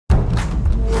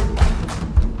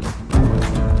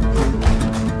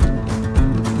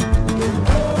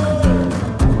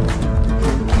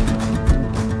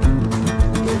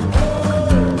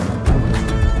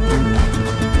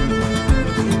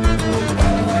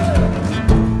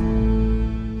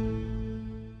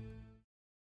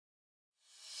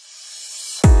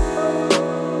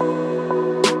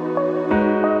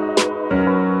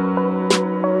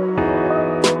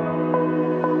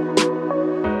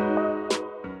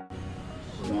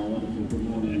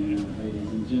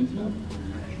gentlemen.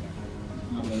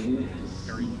 Harbour here is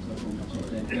up on the top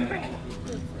deck.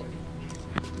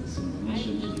 There's some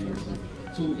mission to be able to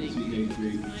talk as we go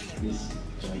through this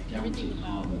gigantic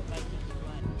harbour.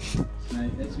 Now,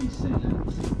 as we said,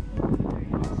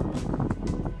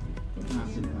 we're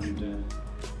passing under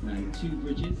now 2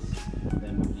 bridges,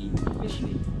 then we'll be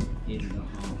officially in the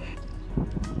harbour.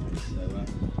 So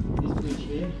this bridge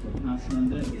here we're passing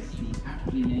under is the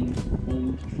aptly named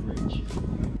Old Bridge.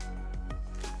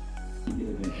 A bit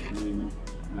of it at the moment.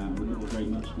 We're not very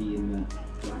much be in the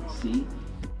Black Sea.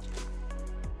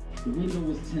 The wind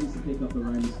always tends to pick up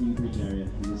around this new bridge area,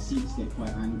 and the seats get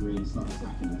quite angry and start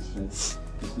attacking us. So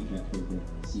just be careful if the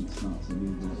seats start to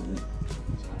move a little bit.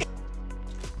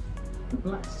 The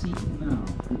Black Sea Canal,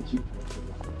 which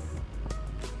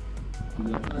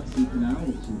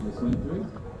we just went through,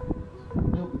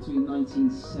 built between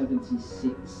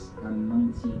 1976 and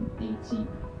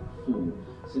 1984.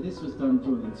 So this was done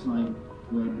during the time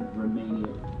when Romania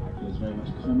was very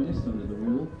much communist under the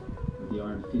rule of the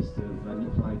Iron Fist of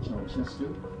Nicolae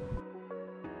Ceausescu.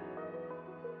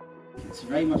 It's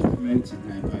very much promoted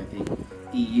now by the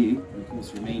EU, and of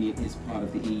course Romania is part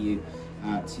of the EU,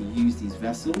 to use these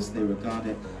vessels. They regard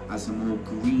it as a more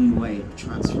green way of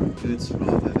transferring goods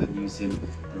rather than using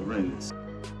the roads.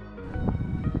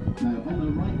 Now on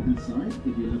the right hand side,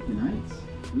 if you're looking out,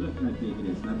 look how big it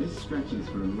is. Now this stretches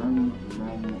for a long,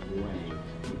 long way.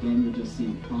 Again, you're just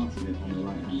seeing part of it on the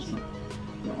right hand side.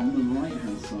 But on the right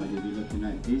hand side, if you're looking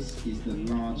at this, is the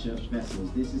larger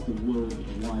vessels. This is the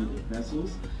worldwide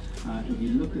vessels. If you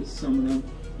look at some of them,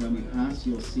 when we pass,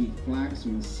 you'll see flags or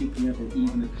insignia or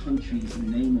even the country's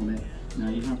name on it. Now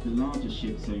you have the larger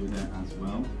ships over there as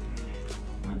well.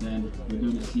 And then we're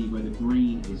going to see where the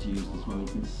green is used as well. You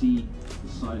can see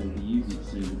the side of the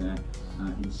units over there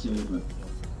in silver.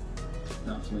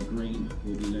 That's where grain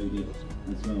will be loaded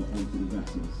as well onto the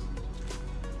vessels.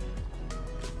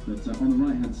 But on the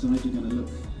right hand side, you're going to look,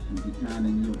 if you can,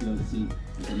 and you'll be able to see,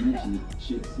 as I mentioned, the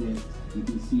ships here. You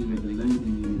can see where the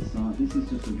loading units are. This is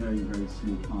just a very, very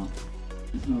small part.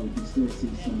 As well, you can still see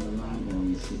some of the land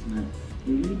lines sticking out.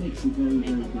 It really makes a very,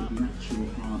 very good natural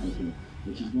harbour here,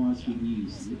 which is why it's been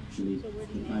used literally for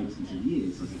thousands of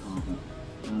years as a harbour.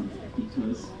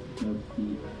 Because of the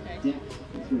depth,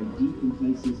 it's very deep in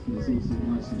places, but it's also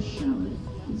nice and shallow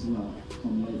as well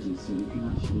on the edges, so you can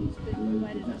actually load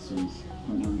the vessels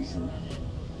quite nicely.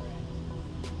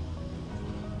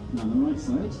 Now on the right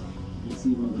side, you can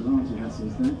see one of the larger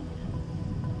vessels there,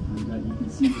 and you can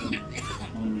see them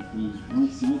on the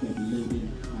right side. They'll be loading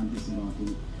and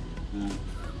disembarking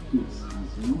goods as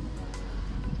well.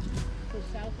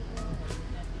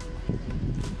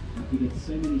 We get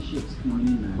so many ships coming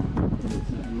in now that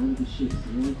a lot of the ships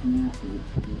right from the airport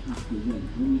will have to wait.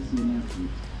 When you see an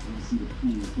airport, you see the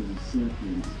planes sort of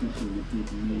circling, especially the big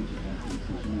major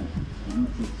airports, which are not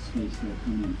just space they're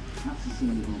coming in. That's the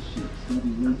same with our ships. They'll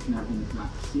be waiting out in the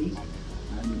Black Sea.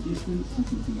 In the distance, you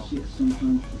can see ships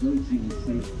sometimes waiting in the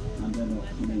sea, and then they'll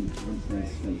come in onto their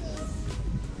space.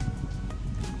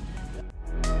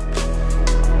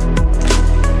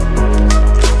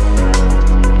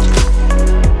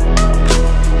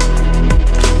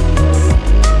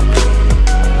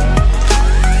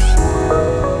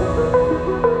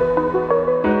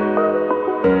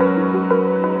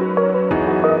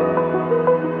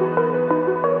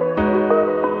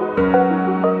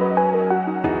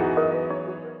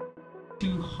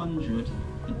 200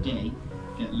 a day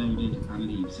get loaded and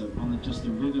leave. So on just the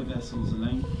river vessels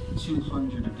alone,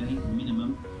 200 a day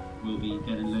minimum will be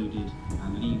getting loaded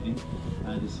and leaving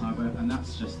this harbour, and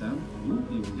that's just down.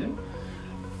 Here we go.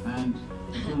 And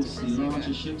of course the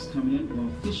larger ships coming in, well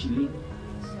officially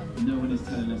no one is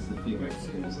telling us the figure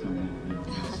that is coming in.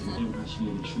 So we don't actually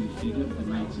know the true figure of the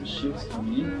amount of ships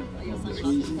coming in for obvious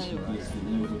reasons, because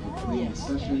they're loaded with grain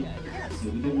especially. So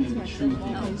we don't know the true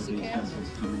figure of these vessels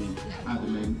coming in at the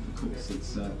moment. Of course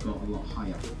it's got a lot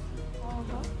higher.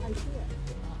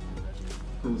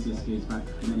 Of course this goes back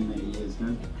many, many years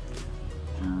ago,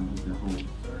 with the whole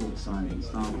port side and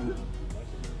starboard.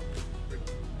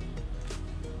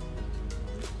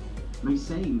 No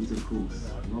sayings, of course.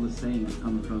 A lot of sayings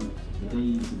come from the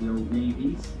days of the old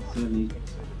navies, certainly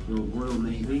the old Royal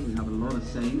Navy. We have a lot of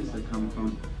sayings that come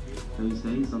from those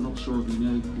days. I'm not sure if you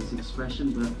know this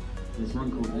expression, but there's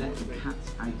one called "let the cat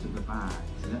out of the bag."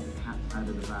 So let the cat out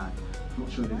of the bag. I'm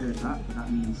not sure if you heard that, but that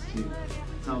means to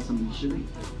tell somebody you shouldn't.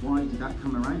 Why did that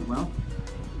come around? Well,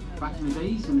 back in the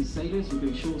days when the sailors would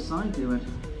go shoreside, they would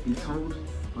be told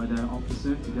by their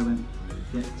officer to go and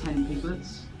get 10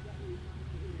 piglets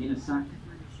in a sack.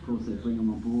 Of course they'd bring them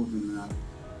on board, and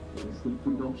there was good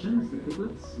food options. The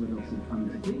piglets would also come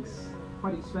to pigs,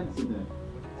 quite expensive though.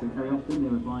 So very often they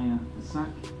would buy a sack,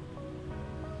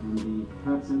 and the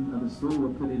person at the store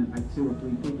would put in about 2 or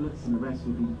 3 piglets, and the rest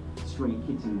would be stray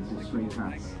kittens or stray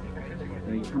cats.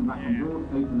 They come back on board,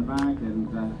 open the bag, and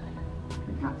the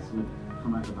cats would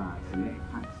come out of the bag. So you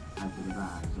get cats out of the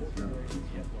bag.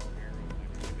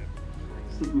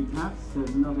 Sticking with cats, there's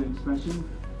another expression,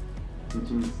 which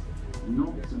is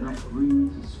not enough room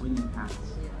to swing a cat.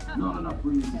 Not enough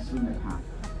room to swing a cat.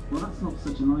 Well, that's not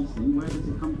such a nice thing. Where does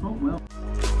it come from? Well,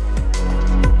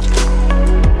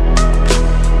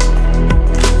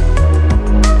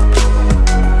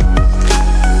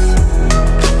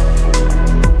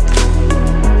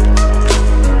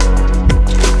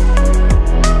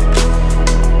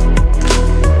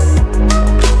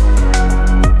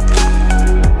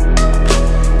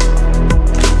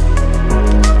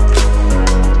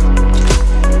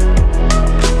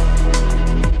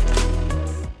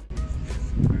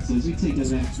 so as we take a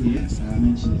left here, I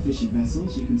mentioned the fishing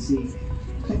vessels. You can see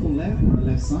a couple there on the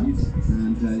left side,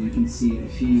 and you can see a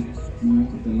few more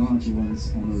of the larger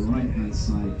ones on the right hand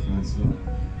side as well.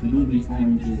 They're normally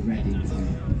armed already,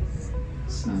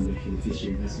 standard for the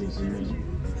fishing vessels already.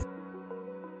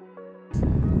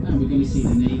 And we're going to see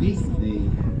the Navy. They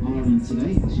are in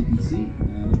today, as you can see.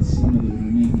 That's some of the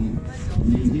Romanian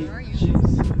Navy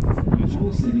ships.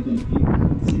 Also, they've got a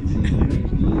very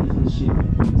beautiful ship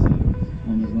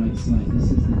on the right side. This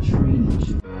is the training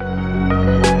ship.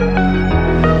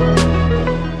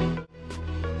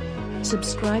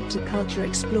 Subscribe to Culture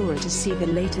Explorer to see the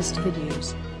latest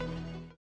videos.